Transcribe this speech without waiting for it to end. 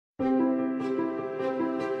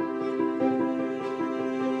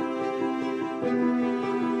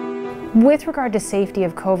With regard to safety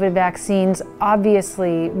of COVID vaccines,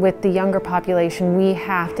 obviously with the younger population, we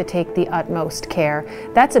have to take the utmost care.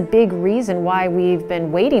 That's a big reason why we've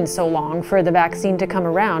been waiting so long for the vaccine to come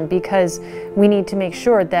around, because we need to make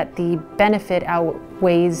sure that the benefit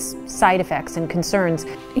outweighs side effects and concerns.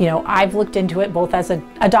 You know, I've looked into it both as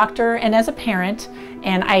a doctor and as a parent,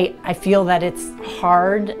 and I feel that it's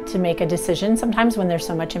hard to make a decision sometimes when there's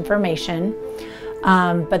so much information.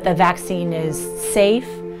 But the vaccine is safe.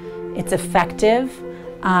 It's effective.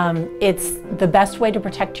 It's the best way to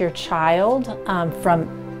protect your child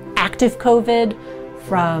from active COVID,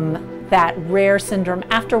 from that rare syndrome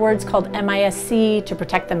afterwards called MIS-C, to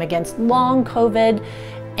protect them against long COVID.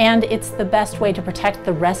 And it's the best way to protect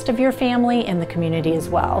the rest of your family and the community as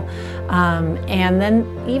well. And then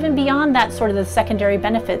even beyond that, sort of the secondary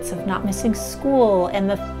benefits of not missing school and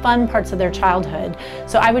the fun parts of their childhood.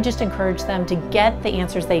 So I would just encourage them to get the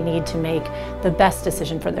answers they need to make the best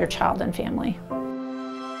decision for their child and family.